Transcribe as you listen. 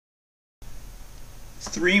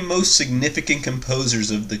three most significant composers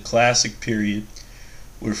of the classic period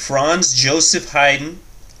were Franz Joseph Haydn,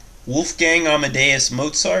 Wolfgang Amadeus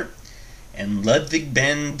Mozart, and Ludwig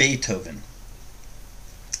van Beethoven.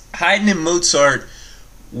 Haydn and Mozart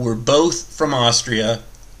were both from Austria,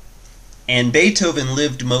 and Beethoven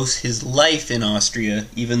lived most his life in Austria,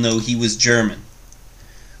 even though he was German.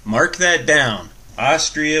 Mark that down.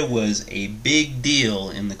 Austria was a big deal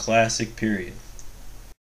in the classic period.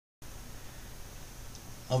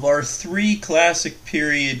 Of our three classic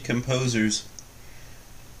period composers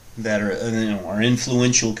that are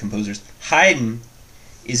influential composers, Haydn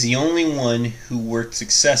is the only one who worked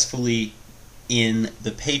successfully in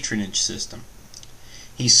the patronage system.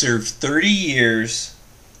 He served 30 years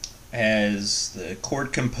as the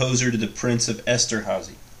court composer to the Prince of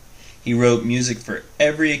Esterhazy. He wrote music for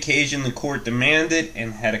every occasion the court demanded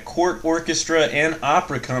and had a court orchestra and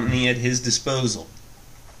opera company at his disposal.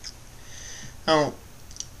 Now,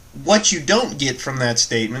 what you don't get from that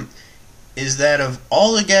statement is that of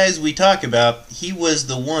all the guys we talk about, he was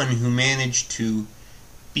the one who managed to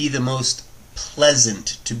be the most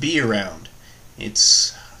pleasant to be around.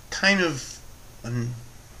 It's kind of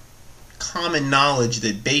common knowledge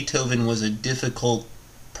that Beethoven was a difficult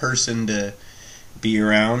person to be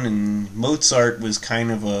around, and Mozart was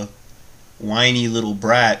kind of a whiny little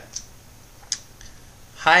brat.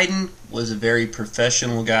 Haydn was a very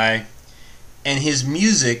professional guy, and his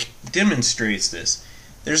music demonstrates this.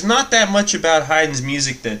 There's not that much about Haydn's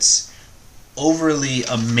music that's overly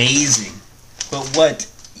amazing, but what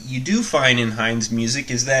you do find in Haydn's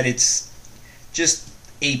music is that it's just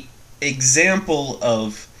an example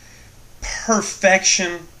of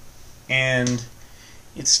perfection, and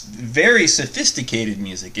it's very sophisticated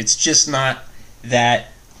music. It's just not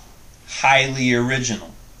that highly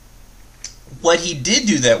original. What he did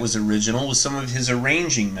do that was original was some of his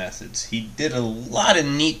arranging methods. He did a lot of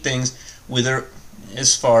neat things with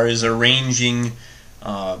as far as arranging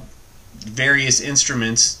various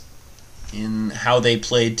instruments in how they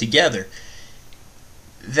played together.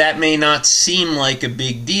 That may not seem like a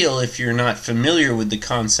big deal if you're not familiar with the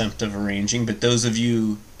concept of arranging, but those of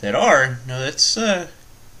you that are, know that's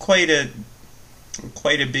quite a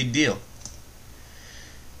big deal.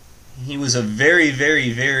 He was a very,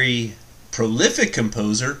 very, very prolific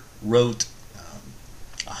composer, wrote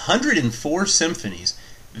 104 symphonies.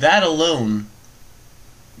 That alone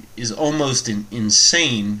is almost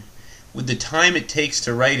insane with the time it takes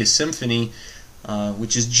to write a symphony,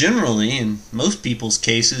 which is generally, in most people's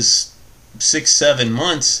cases, 6-7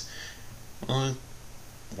 months.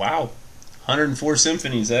 Wow, 104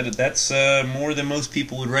 symphonies, that's more than most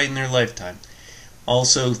people would write in their lifetime.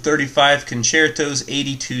 Also 35 concertos,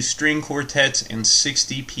 82 string quartets, and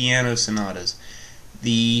 60 piano sonatas.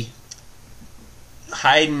 The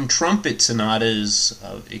Haydn trumpet sonata is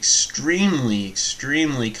an extremely,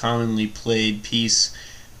 extremely commonly played piece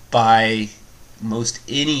by most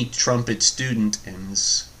any trumpet student, and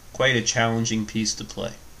is quite a challenging piece to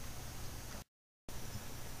play.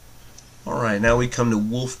 Alright, now we come to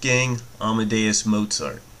Wolfgang Amadeus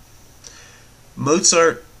Mozart.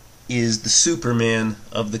 Mozart is the Superman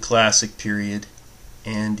of the classic period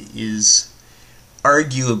and is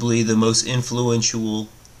arguably the most influential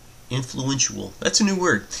that's a new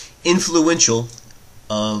word, influential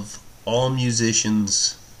of all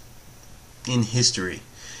musicians in history.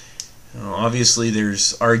 Obviously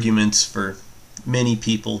there's arguments for many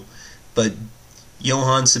people, but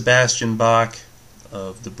Johann Sebastian Bach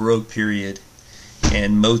of the Baroque period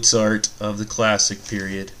and Mozart of the classic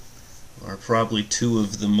period are probably two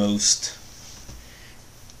of the most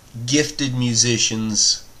gifted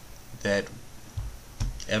musicians that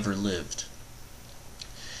ever lived.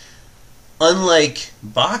 Unlike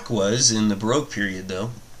Bach was in the Baroque period,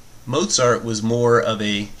 though, Mozart was more of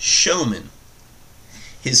a showman.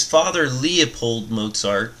 His father, Leopold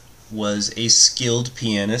Mozart, was a skilled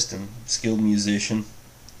pianist and skilled musician.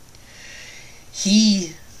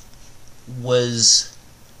 He was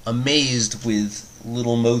amazed with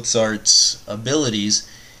little Mozart's abilities,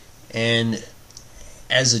 and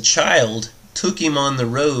as a child took him on the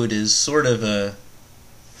road as sort of a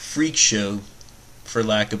freak show, for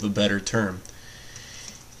lack of a better term.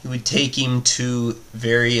 He would take him to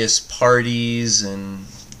various parties and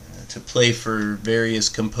to play for various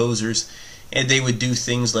composers, and they would do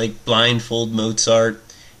things like blindfold Mozart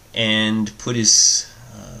and put his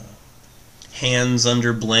hands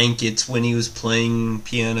under blankets when he was playing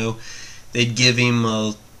piano. They'd give him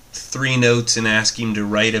 3 notes and ask him to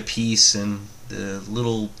write a piece, and the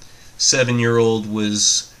little 7-year-old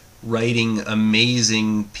was writing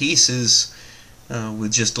amazing pieces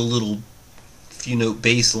with just a little few note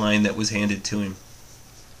bass line that was handed to him.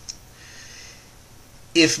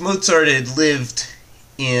 If Mozart had lived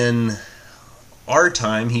in our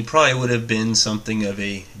time, he probably would have been something of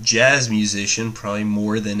a jazz musician, probably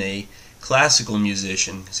more than a classical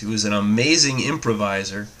musician, because he was an amazing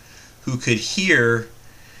improviser who could hear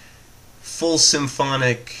full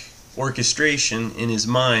symphonic orchestration in his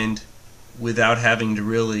mind without having to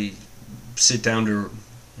really sit down to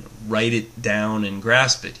write it down and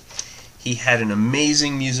grasp it. He had an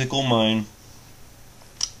amazing musical mind,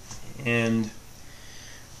 and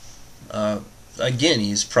again,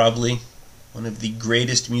 he's probably one of the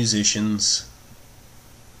greatest musicians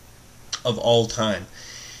of all time.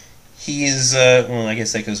 He is, well, I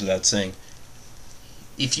guess that goes without saying.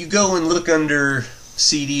 If you go and look under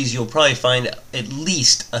CDs, you'll probably find at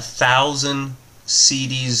least 1,000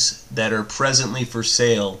 CDs that are presently for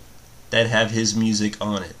sale that have his music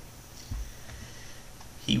on it.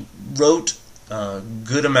 He wrote a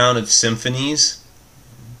good amount of symphonies,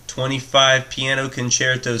 25 piano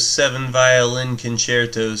concertos, 7 violin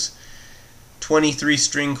concertos, 23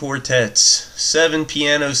 string quartets, 7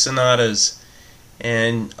 piano sonatas,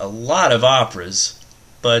 and a lot of operas.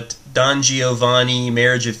 But Don Giovanni,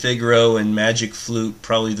 Marriage of Figaro, and Magic Flute,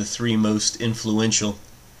 probably the 3 most influential.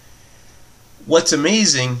 What's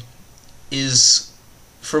amazing is,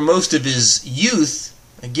 for most of his youth,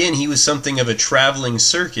 again, he was something of a traveling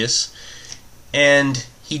circus, and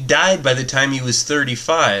he died by the time he was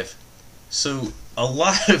 35. So a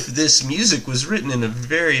lot of this music was written in a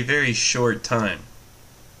very, very short time.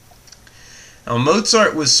 Now,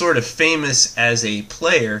 Mozart was sort of famous as a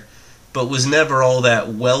player, but was never all that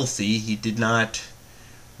wealthy. He did not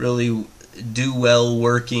really do well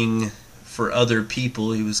working for other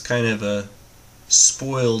people. He was kind of a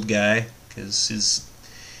spoiled guy, because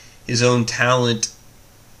his own talent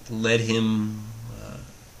led him,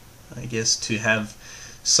 I guess, to have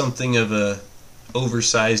something of a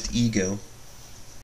oversized ego.